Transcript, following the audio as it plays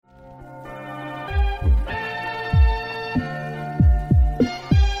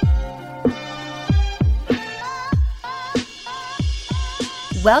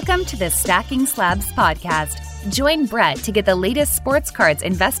Welcome to the Stacking Slabs podcast. Join Brett to get the latest sports cards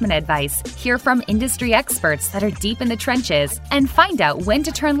investment advice, hear from industry experts that are deep in the trenches, and find out when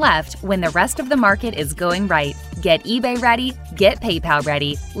to turn left when the rest of the market is going right. Get eBay ready, get PayPal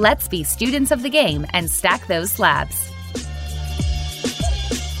ready. Let's be students of the game and stack those slabs.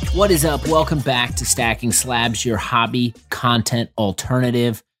 What is up? Welcome back to Stacking Slabs, your hobby content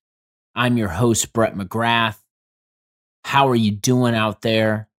alternative. I'm your host, Brett McGrath. How are you doing out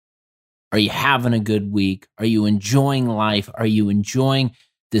there? Are you having a good week? Are you enjoying life? Are you enjoying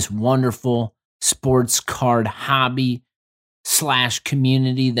this wonderful sports card hobby /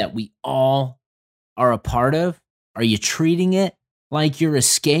 community that we all are a part of? Are you treating it like your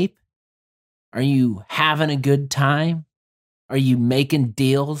escape? Are you having a good time? Are you making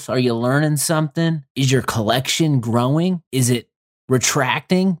deals? Are you learning something? Is your collection growing? Is it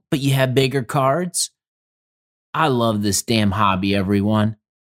retracting, but you have bigger cards? I love this damn hobby, everyone.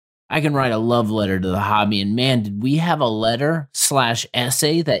 I can write a love letter to the hobby, and man, did we have a letter /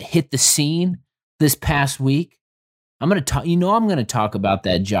 essay that hit the scene this past week. I'm going to talk about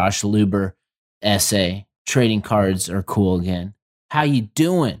that Josh Luber essay, Trading Cards Are Cool Again. How you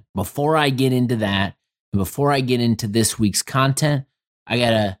doing? Before I get into that, and before I get into this week's content, I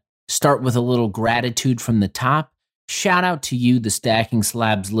got to start with a little gratitude from the top. Shout out to you, the Stacking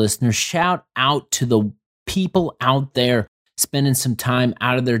Slabs listeners. Shout out to the people out there spending some time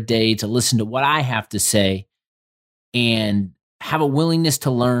out of their day to listen to what I have to say and have a willingness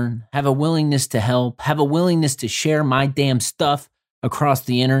to learn, have a willingness to help, have a willingness to share my damn stuff across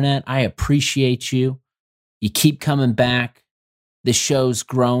the internet. I appreciate you. You keep coming back. The show's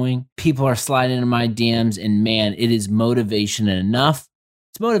growing. People are sliding into my DMs, and man, it is motivation enough.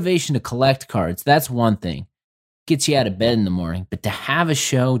 It's motivation to collect cards. That's one thing. Gets you out of bed in the morning. But to have a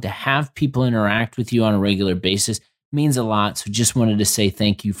show, to have people interact with you on a regular basis means a lot. So just wanted to say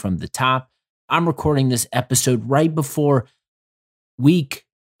thank you from the top. I'm recording this episode right before week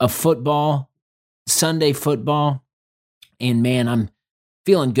of football, Sunday football. And man, I'm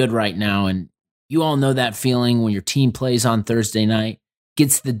feeling good right now. And you all know that feeling when your team plays on Thursday night,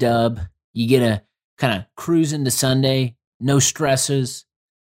 gets the dub. You get a kind of cruise into Sunday, no stresses,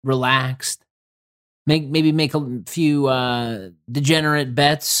 relaxed. Maybe make a few degenerate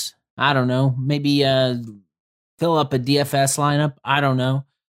bets. I don't know. Maybe fill up a DFS lineup. I don't know.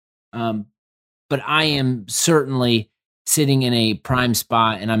 But I am certainly sitting in a prime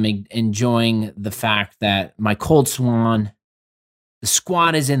spot, and I'm enjoying the fact that my Cold Swan, the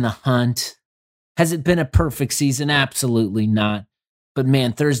squad is in the hunt. Has it been a perfect season? Absolutely not. But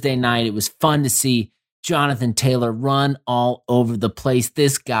man, Thursday night, it was fun to see Jonathan Taylor run all over the place.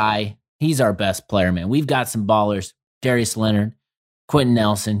 This guy, he's our best player, man. We've got some ballers. Darius Leonard, Quentin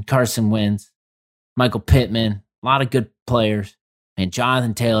Nelson, Carson Wentz, Michael Pittman, a lot of good players. And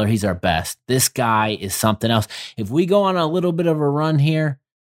Jonathan Taylor, he's our best. This guy is something else. If we go on a little bit of a run here,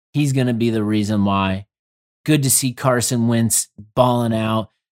 he's going to be the reason why. Good to see Carson Wentz balling out.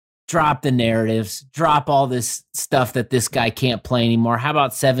 Drop the narratives. Drop all this stuff that this guy can't play anymore. How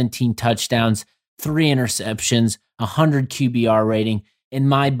about 17 touchdowns, 3 interceptions, 100 QBR rating? In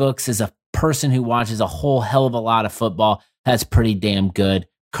my books, as a person who watches a whole hell of a lot of football, that's pretty damn good.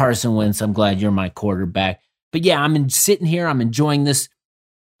 Carson Wentz, I'm glad you're my quarterback. But yeah, sitting here, I'm enjoying this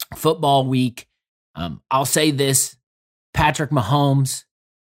football week. I'll say this, Patrick Mahomes,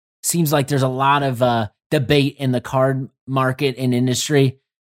 seems like there's a lot of debate in the card market and industry.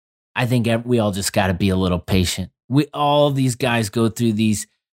 I think we all just got to be a little patient. All of these guys go through these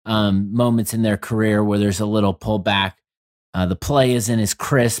moments in their career where there's a little pullback. The play isn't as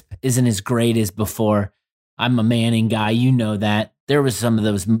crisp, isn't as great as before. I'm a Manning guy, you know that. There was some of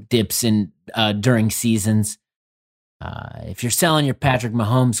those dips in during seasons. If you're selling your Patrick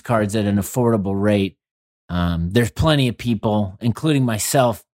Mahomes cards at an affordable rate, there's plenty of people, including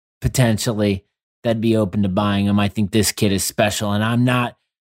myself, potentially, that'd be open to buying them. I think this kid is special, and I'm not.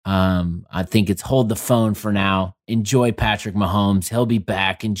 I think it's hold the phone for now. Enjoy Patrick Mahomes. He'll be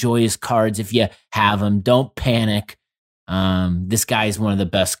back. Enjoy his cards if you have them. Don't panic. This guy is one of the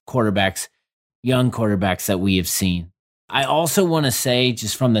best quarterbacks, young quarterbacks that we have seen. I also want to say,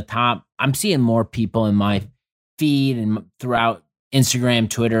 just from the top, I'm seeing more people in my feed and throughout Instagram,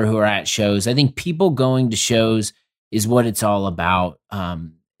 Twitter, who are at shows. I think people going to shows is what it's all about.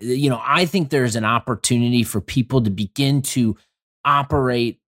 I think there's an opportunity for people to begin to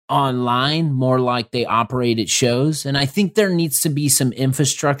operate online more like they operate at shows. And I think there needs to be some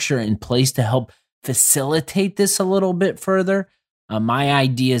infrastructure in place to help facilitate this a little bit further. My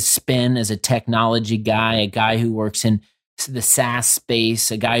ideas spin as a technology guy, a guy who works in the SaaS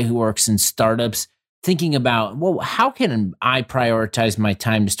space, a guy who works in startups. thinking about, well, how can I prioritize my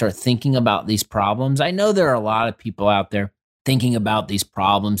time to start thinking about these problems? I know there are a lot of people out there thinking about these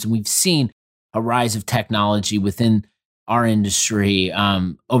problems, and we've seen a rise of technology within our industry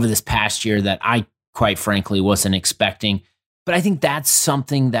over this past year that I, quite frankly, wasn't expecting. But I think that's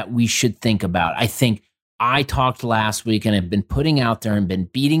something that we should think about. I think I talked last week and have been putting out there and been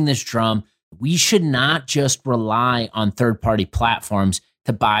beating this drum. We should not just rely on third-party platforms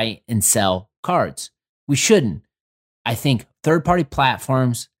to buy and sell cards. We shouldn't. I think third-party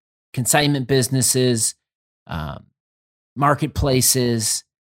platforms, consignment businesses, marketplaces,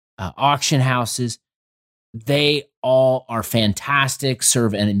 auction houses, they all are fantastic,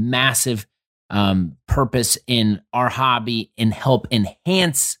 serve a massive purpose in our hobby and help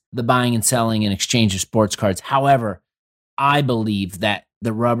enhance the buying and selling and exchange of sports cards. However, I believe that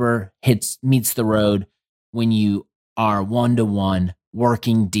the rubber meets the road when you are one-to-one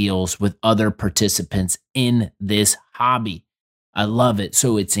working deals with other participants in this hobby. I love it.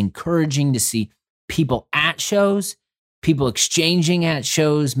 So it's encouraging to see people at shows, people exchanging at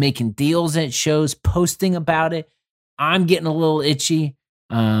shows, making deals at shows, posting about it. I'm getting a little itchy.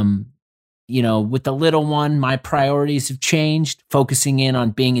 With the little one, my priorities have changed, focusing in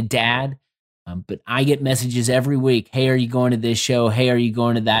on being a dad. But I get messages every week. Hey, are you going to this show? Hey, are you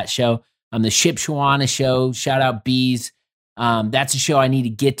going to that show? The Shipshawana show, shout out Bees. That's a show I need to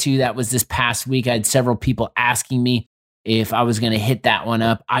get to. That was this past week. I had several people asking me if I was going to hit that one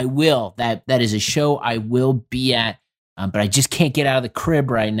up. I will. That is a show I will be at, but I just can't get out of the crib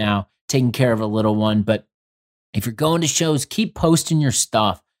right now, taking care of a little one. But if you're going to shows, keep posting your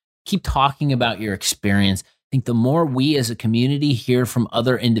stuff. Keep talking about your experience. I think the more we as a community hear from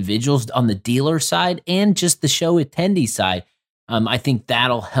other individuals on the dealer side and just the show attendee side, I think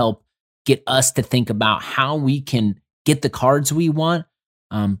that'll help get us to think about how we can get the cards we want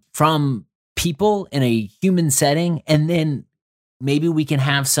from people in a human setting. And then maybe we can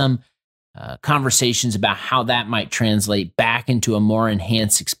have some conversations about how that might translate back into a more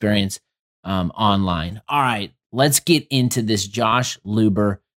enhanced experience online. All right, let's get into this Josh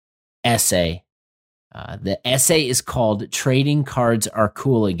Luber essay. The essay is called Trading Cards Are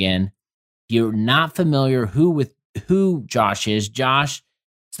Cool Again. If you're not familiar who Josh is, Josh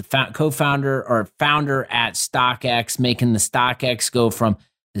is the co-founder or founder at StockX, making the StockX go from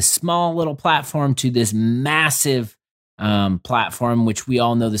this small little platform to this massive platform, which we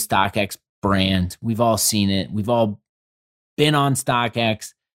all know the StockX brand. We've all seen it. We've all been on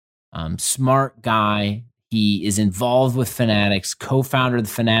StockX. Smart guy. He is involved with Fanatics, co-founder of the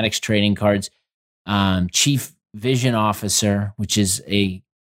Fanatics Trading Cards, Chief Vision Officer, which is a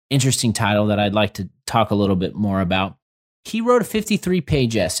interesting title that I'd like to talk a little bit more about. He wrote a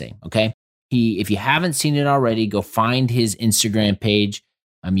 53-page essay, okay? If you haven't seen it already, go find his Instagram page.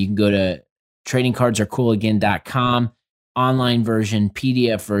 You can go to tradingcardsarecoolagain.com, online version,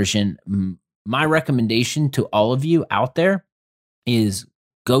 PDF version. My recommendation to all of you out there is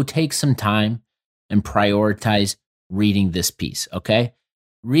go take some time and prioritize reading this piece, okay?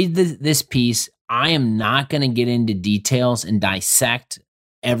 Read this piece. I am not going to get into details and dissect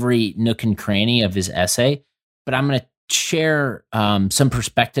every nook and cranny of his essay, but I'm going to share some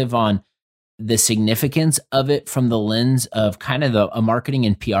perspective on the significance of it from the lens of kind of a marketing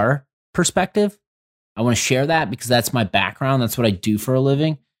and PR perspective. I want to share that because that's my background. That's what I do for a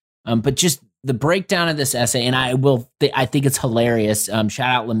living. But just the breakdown of this essay, and I think it's hilarious. Shout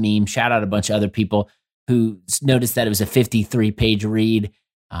out Lameme, shout out a bunch of other people who noticed that it was a 53-page read,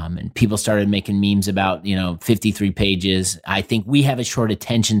 and people started making memes about 53 pages. I think we have a short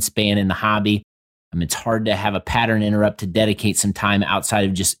attention span in the hobby. It's hard to have a pattern interrupt to dedicate some time outside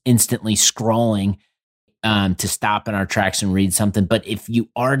of just instantly scrolling to stop in our tracks and read something. But if you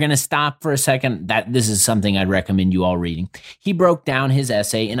are going to stop for a second, this is something I'd recommend you all reading. He broke down his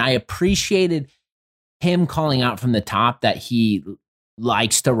essay, and I appreciated him calling out from the top that he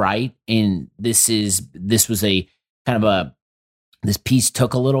likes to write. And this was a kind of this piece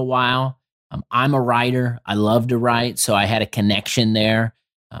took a little while. I'm a writer. I love to write. So I had a connection there.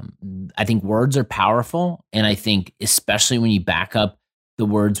 I think words are powerful. And I think especially when you back up the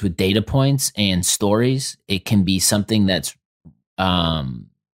words with data points and stories, it can be something that's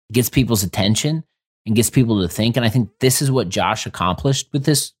gets people's attention and gets people to think. And I think this is what Josh accomplished with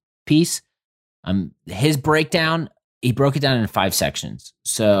this piece. His breakdown, he broke it down into 5 sections.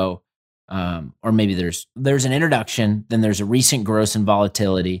 So, or maybe there's an introduction, then there's a recent gross and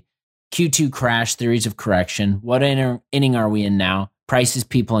volatility, Q2 crash, theories of correction, what inning are we in now, prices,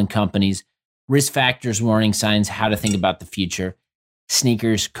 people, and companies, risk factors, warning signs, how to think about the future,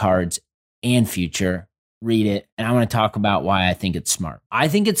 sneakers, cards, and future. Read it. And I want to talk about why I think it's smart. I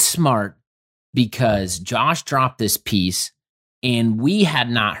think it's smart because Josh dropped this piece and we had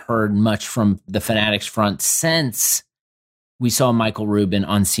not heard much from the Fanatics front since we saw Michael Rubin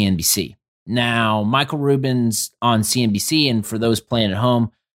on CNBC. Now, Michael Rubin's on CNBC, and for those playing at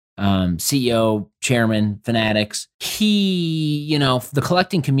home, CEO, chairman, Fanatics, the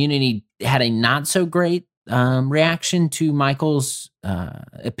collecting community had a not so great reaction to Michael's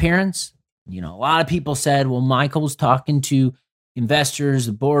appearance. A lot of people said, well, Michael was talking to investors,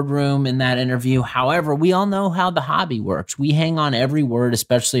 the boardroom in that interview. However, we all know how the hobby works. We hang on every word,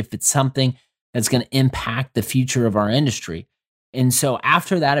 especially if it's something that's going to impact the future of our industry. And so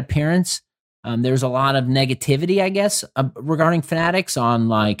after that appearance, there's a lot of negativity, I guess, regarding Fanatics on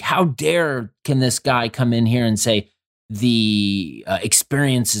like, how dare can this guy come in here and say the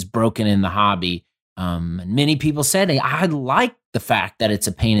experience is broken in the hobby? And many people said, I like the fact that it's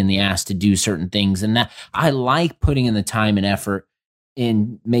a pain in the ass to do certain things, and that I like putting in the time and effort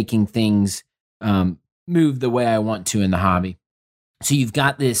in making things move the way I want to in the hobby. So you've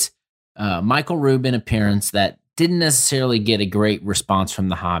got this Michael Rubin appearance that didn't necessarily get a great response from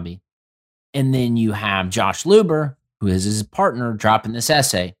the hobby. And then you have Josh Luber, who is his partner, dropping this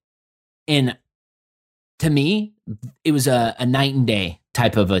essay. And to me, it was a night and day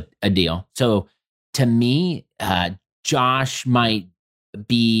type of a deal. So to me, Josh might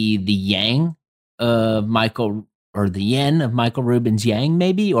be the yang of Michael, or the yin of Michael Rubin's yang,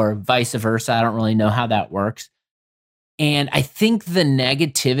 maybe, or vice versa. I don't really know how that works. And I think the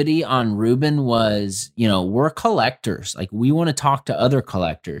negativity on Rubin was, we're collectors. Like, we want to talk to other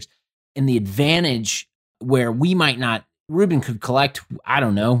collectors. And the advantage where we might not, Rubin could collect, I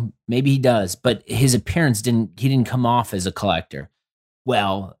don't know, maybe he does, but his appearance he didn't come off as a collector.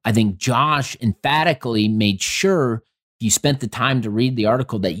 Well, I think Josh emphatically made sure you spent the time to read the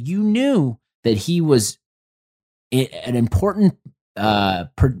article that you knew that he was an important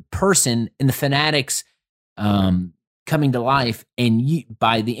person in the Fanatics coming to life. And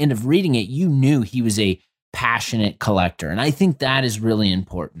by the end of reading it, you knew he was a passionate collector. And I think that is really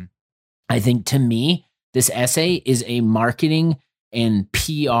important. I think, to me, this essay is a marketing and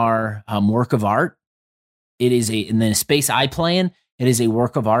PR work of art. It is in the space I play in, it is a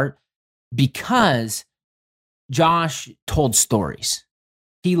work of art because Josh told stories.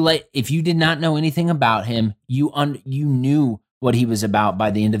 If you did not know anything about him, you knew what he was about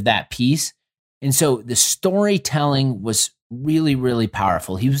by the end of that piece. And so the storytelling was really, really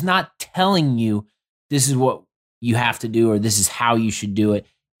powerful. He was not telling you this is what you have to do or this is how you should do it.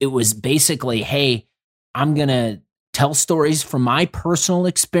 It was basically, hey, I'm going to tell stories from my personal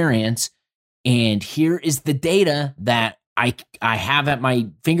experience, and here is the data that I have at my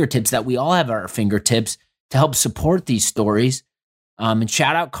fingertips, that we all have at our fingertips, to help support these stories. And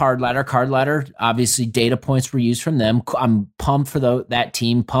shout out Card Ladder. Card Ladder, obviously, data points were used from them. I'm pumped for that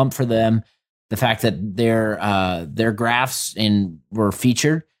team, pumped for them. The fact that their graphs were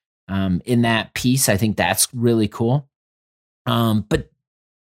featured in that piece, I think that's really cool. But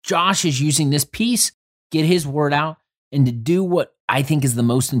Josh is using this piece, get his word out, and to do what I think is the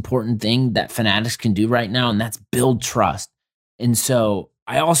most important thing that Fanatics can do right now, and that's build trust. And so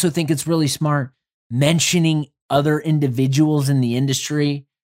I also think it's really smart mentioning other individuals in the industry,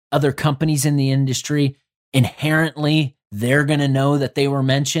 other companies in the industry. Inherently, they're going to know that they were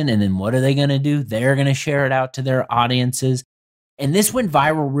mentioned. And then what are they going to do? They're going to share it out to their audiences. And this went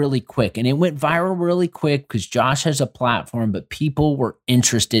viral really quick. And it went viral really quick because Josh has a platform, but people were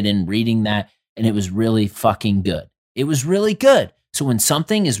interested in reading that. And it was really fucking good. It was really good. So when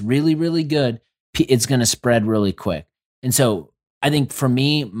something is really, really good, it's going to spread really quick. And so I think for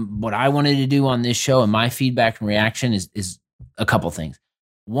me, what I wanted to do on this show and my feedback and reaction is a couple things.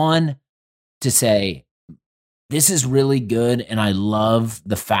 One, to say, this is really good. And I love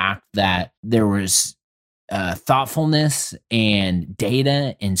the fact that there was thoughtfulness and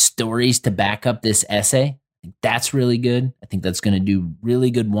data and stories to back up this essay. I think that's really good. I think that's going to do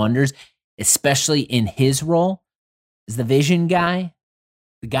really good wonders, especially in his role as the vision guy,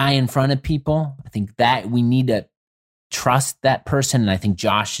 the guy in front of people. I think that we need to trust that person. And I think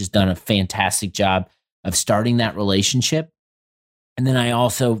Josh has done a fantastic job of starting that relationship. And then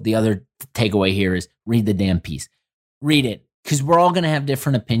the other takeaway here is read the damn piece. Read it, because we're all going to have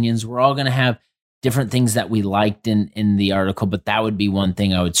different opinions. We're all going to have different things that we liked in the article, but that would be one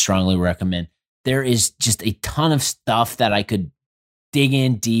thing I would strongly recommend. There is just a ton of stuff that I could dig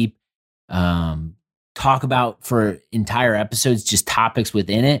in deep, talk about for entire episodes, just topics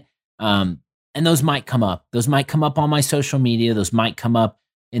within it. And those might come up. Those might come up on my social media. Those might come up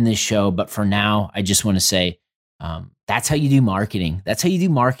in this show. But for now, I just want to say, that's how you do marketing. That's how you do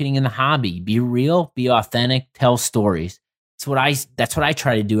marketing in the hobby. Be real, be authentic, tell stories. That's what I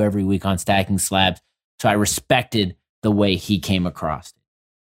try to do every week on Stacking Slabs. So I respected the way he came across.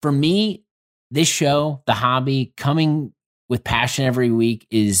 For me, this show, the hobby, coming with passion every week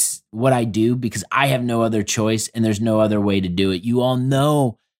is what I do because I have no other choice and there's no other way to do it. You all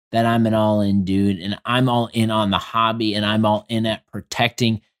know that I'm an all-in dude and I'm all in on the hobby and I'm all in at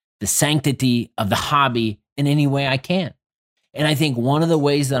protecting the sanctity of the hobby in any way I can. And I think one of the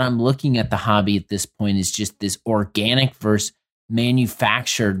ways that I'm looking at the hobby at this point is just this organic versus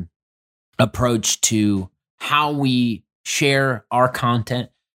manufactured approach to how we share our content,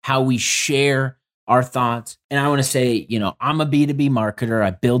 how we share our thoughts. And I want to say, I'm a B2B marketer.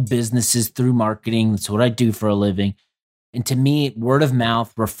 I build businesses through marketing. That's what I do for a living. And to me, word of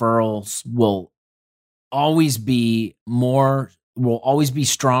mouth referrals will always be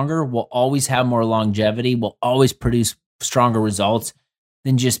stronger, will always have more longevity, will always produce stronger results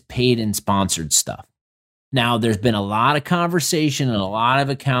than just paid and sponsored stuff. Now, there's been a lot of conversation and a lot of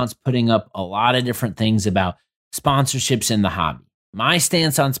accounts putting up a lot of different things about sponsorships in the hobby. My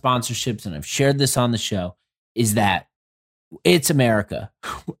stance on sponsorships, and I've shared this on the show, is that it's America.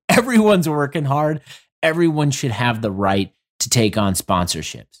 Everyone's working hard. Everyone should have the right to take on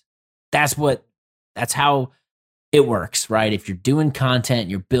sponsorships. That's how it works, right? If you're doing content,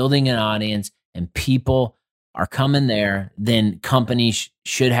 you're building an audience and people are coming there, then companies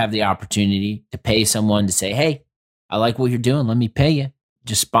should have the opportunity to pay someone to say, hey, I like what you're doing. Let me pay you.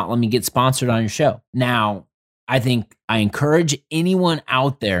 Let me get sponsored on your show. Now, I think I encourage anyone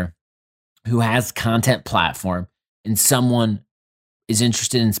out there who has content platform and someone is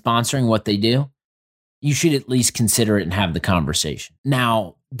interested in sponsoring what they do, you should at least consider it and have the conversation.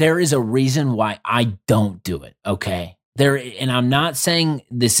 Now, there is a reason why I don't do it, okay? And I'm not saying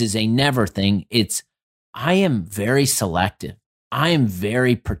this is a never thing. I am very selective. I am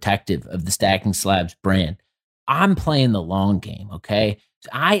very protective of the Stacking Slabs brand. I'm playing the long game, okay?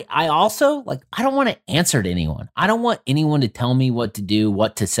 I also, I don't want to answer to anyone. I don't want anyone to tell me what to do,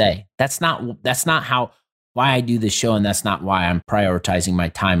 what to say. That's not why I do this show, and that's not why I'm prioritizing my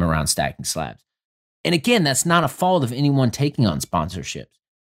time around Stacking Slabs. And again, that's not a fault of anyone taking on sponsorships.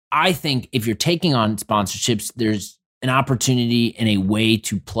 I think if you're taking on sponsorships, there's an opportunity and a way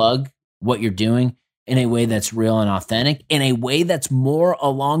to plug what you're doing in a way that's real and authentic, in a way that's more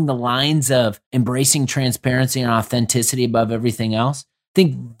along the lines of embracing transparency and authenticity above everything else. I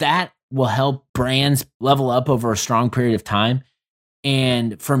think that will help brands level up over a strong period of time.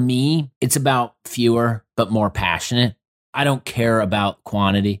 And for me, it's about fewer, but more passionate. I don't care about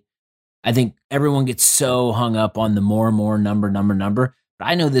quantity. I think everyone gets so hung up on the more and more number. But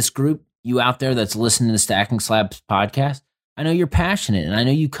I know this group, you out there that's listening to the Stacking Slabs podcast, I know you're passionate and I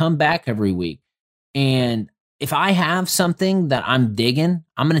know you come back every week. And if I have something that I'm digging,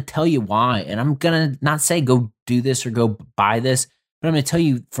 I'm going to tell you why. And I'm going to not say go do this or go buy this, but I'm going to tell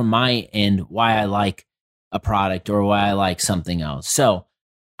you from my end why I like a product or why I like something else. So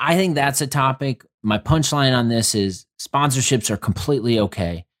I think that's a topic. My punchline on this is sponsorships are completely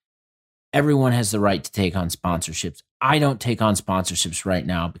okay. Everyone has the right to take on sponsorships. I don't take on sponsorships right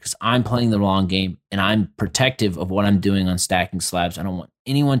now because I'm playing the long game and I'm protective of what I'm doing on Stacking Slabs. I don't want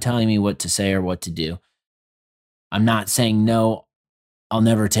anyone telling me what to say or what to do. I'm not saying no, I'll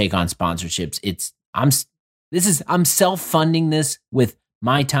never take on sponsorships. I'm self-funding this with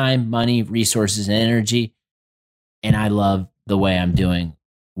my time, money, resources, and energy. And I love the way I'm doing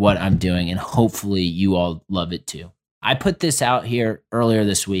what I'm doing. And hopefully you all love it too. I put this out here earlier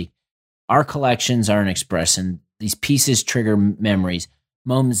this week. Our collections are an expression. These pieces trigger memories,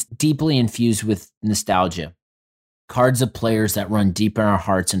 moments deeply infused with nostalgia, cards of players that run deep in our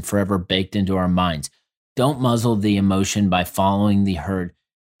hearts and forever baked into our minds. Don't muzzle the emotion by following the herd.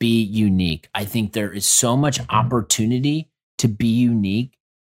 Be unique. I think there is so much opportunity to be unique,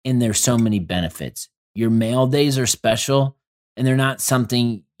 and there's so many benefits. Your mail days are special, and they're not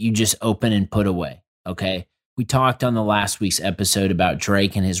something you just open and put away, okay? We talked on the last week's episode about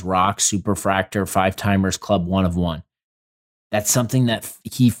Drake and his Rock Superfractor 5-Timers Club 1 of 1. That's something that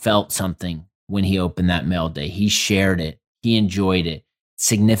he felt something when he opened that mail day. He shared it. He enjoyed it.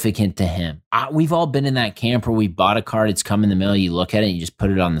 Significant to him. We've all been in that camp where we bought a card, it's come in the mail, you look at it, and you just put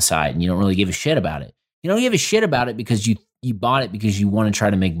it on the side, and you don't really give a shit about it. You don't give a shit about it because you bought it because you want to try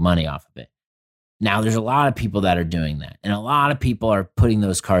to make money off of it. Now, there's a lot of people that are doing that, and a lot of people are putting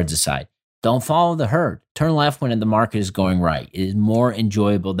those cards aside. Don't follow the herd. Turn left when the market is going right. It is more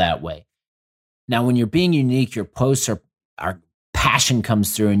enjoyable that way. Now, when you're being unique, your posts are passion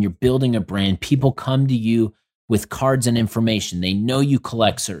comes through and you're building a brand. People come to you with cards and information. They know you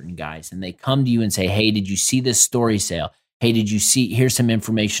collect certain guys and they come to you and say, hey, did you see this story sale? Hey, here's some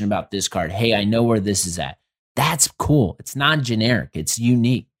information about this card. Hey, I know where this is at. That's cool. It's not generic. It's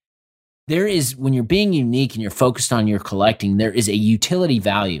unique. When you're being unique and you're focused on your collecting, there is a utility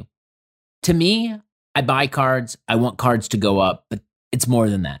value. To me, I buy cards. I want cards to go up, but it's more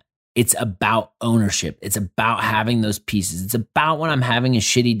than that. It's about ownership. It's about having those pieces. It's about when I'm having a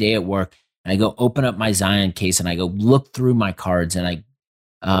shitty day at work and I go open up my Zion case and I go look through my cards and I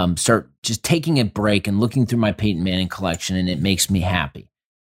start just taking a break and looking through my Peyton Manning collection, and it makes me happy.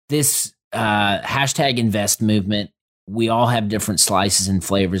 This hashtag invest movement, we all have different slices and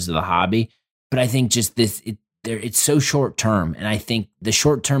flavors of the hobby, but I think just it's so short term, and I think the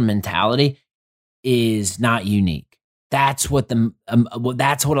short term mentality is not unique. That's what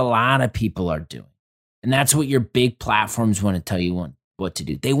that's what a lot of people are doing, and that's what your big platforms want to tell you what to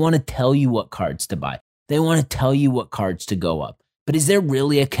do. They want to tell you what cards to buy. They want to tell you what cards to go up. But is there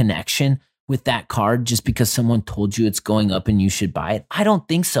really a connection with that card just because someone told you it's going up and you should buy it? I don't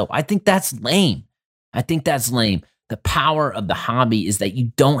think so. I think that's lame. The power of the hobby is that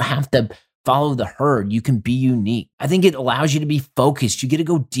you don't have to follow the herd. You can be unique. I think it allows you to be focused. You get to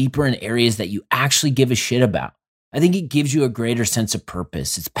go deeper in areas that you actually give a shit about. I think it gives you a greater sense of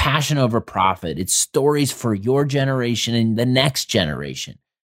purpose. It's passion over profit. It's stories for your generation and the next generation.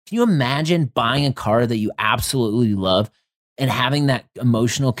 Can you imagine buying a car that you absolutely love and having that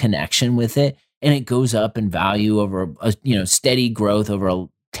emotional connection with it, and it goes up in value over a steady growth over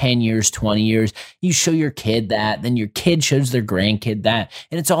 10 years, 20 years? You show your kid that, then your kid shows their grandkid that,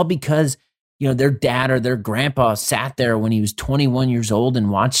 and it's all because their dad or their grandpa sat there when he was 21 years old and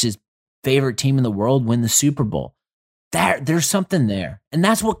watched his favorite team in the world win the Super Bowl. There's something there, and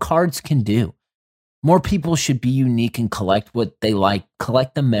that's what cards can do. More people should be unique and collect what they like,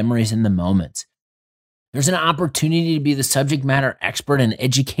 collect the memories and the moments. There's an opportunity to be the subject matter expert and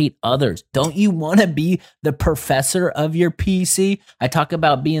educate others. Don't you want to be the professor of your PC? I talk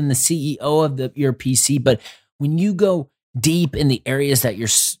about being the CEO of your PC, but when you go deep in the areas that you're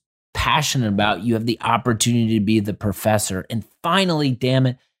passionate about, you have the opportunity to be the professor. And finally, damn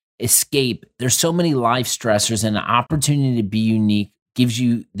it, escape. There's so many life stressors, and an opportunity to be unique gives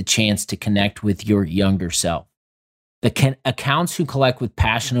you the chance to connect with your younger self. The accounts who collect with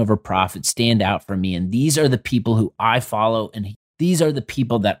passion over profit stand out for me, and these are the people who I follow, and these are the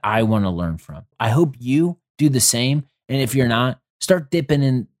people that I want to learn from. I hope you do the same, and if you're not, start dipping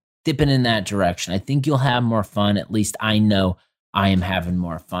in that direction. I think you'll have more fun. At least I know I am having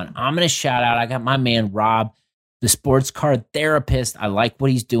more fun. I'm going to shout out, I got my man Rob, the sports card therapist. I like what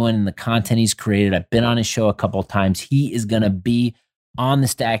he's doing and the content he's created. I've been on his show a couple of times. He is going to be on the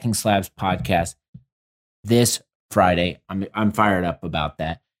Stacking Slabs podcast this Friday. I'm fired up about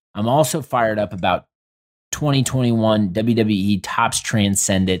that. I'm also fired up about 2021 WWE Topps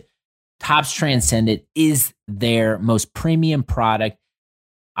Transcendent. Topps Transcendent is their most premium product.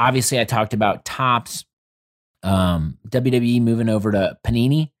 Obviously, I talked about Topps, WWE moving over to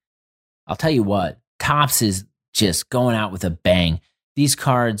Panini. I'll tell you what, Topps is just going out with a bang. These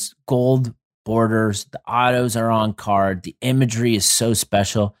cards, gold borders, the autos are on card. The imagery is so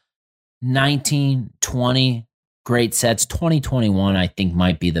special. 19, 20 great sets. 2021, I think,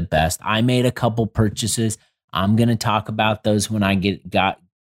 might be the best. I made a couple purchases. I'm going to talk about those when I get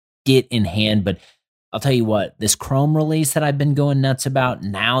in hand. But I'll tell you what, this Chrome release that I've been going nuts about,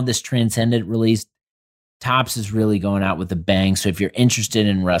 now this Transcendent release, Topps is really going out with a bang. So if you're interested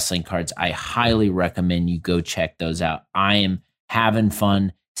in wrestling cards, I highly recommend you go check those out. I am having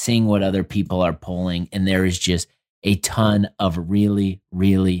fun seeing what other people are pulling, and there is just a ton of really,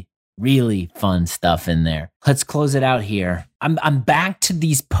 really, really fun stuff in there. Let's close it out here. I'm back to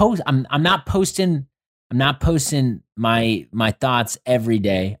these posts. I'm not posting my thoughts every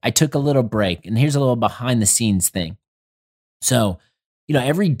day. I took a little break, and here's a little behind the scenes thing. So,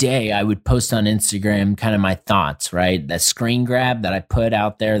 every day I would post on Instagram kind of my thoughts, right? That screen grab that I put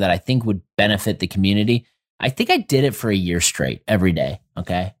out there that I think would benefit the community. I think I did it for a year straight every day.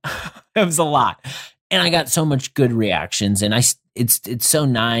 Okay. It was a lot. And I got so much good reactions, and it's so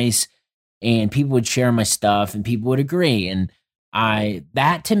nice, and people would share my stuff and people would agree. And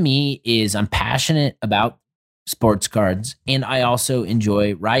that to me is, I'm passionate about sports cards, and I also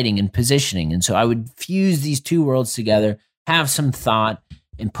enjoy writing and positioning. And so I would fuse these two worlds together, have some thought,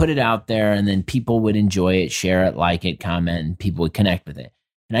 and put it out there, and then people would enjoy it, share it, like it, comment, and people would connect with it.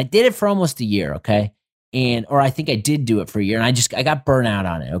 And I did it for almost a year, okay? Or I think I did do it for a year, and I got burnt out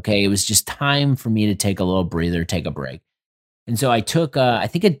on it, okay? It was just time for me to take a little breather, take a break. And so I took, I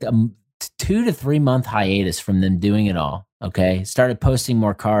think a 2 to 3 month hiatus from them doing it all, okay? Started posting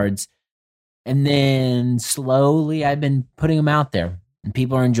more cards, and then slowly I've been putting them out there, and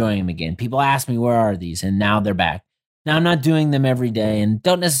people are enjoying them again. People ask me, where are these? And now they're back. Now, I'm not doing them every day and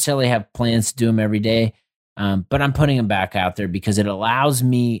don't necessarily have plans to do them every day, But I'm putting them back out there because it allows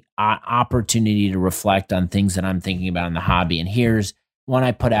me opportunity to reflect on things that I'm thinking about in the hobby. And here's one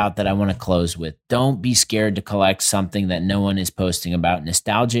I put out that I want to close with. Don't be scared to collect something that no one is posting about.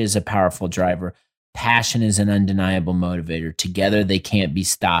 Nostalgia is a powerful driver. Passion is an undeniable motivator. Together, they can't be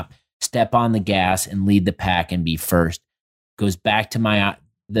stopped. Step on the gas and lead the pack and be first. Goes back to my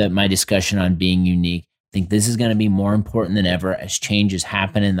discussion on being unique. I think this is going to be more important than ever as changes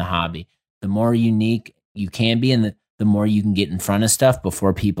happen in the hobby. The more unique you can be and the more you can get in front of stuff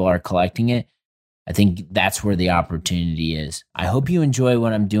before people are collecting it, I think that's where the opportunity is. I hope you enjoy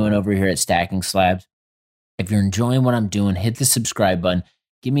what I'm doing over here at Stacking Slabs. If you're enjoying what I'm doing, hit the subscribe button.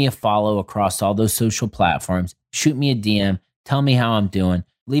 Give me a follow across all those social platforms. Shoot me a DM. Tell me how I'm doing.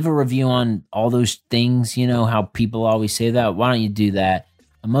 Leave a review on all those things. You know how people always say that. Why don't you do that?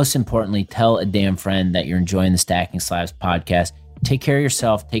 And most importantly, tell a damn friend that you're enjoying the Stacking Slabs podcast. Take care of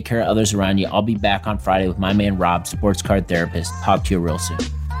yourself. Take care of others around you. I'll be back on Friday with my man Rob, sports card therapist. Talk to you real soon.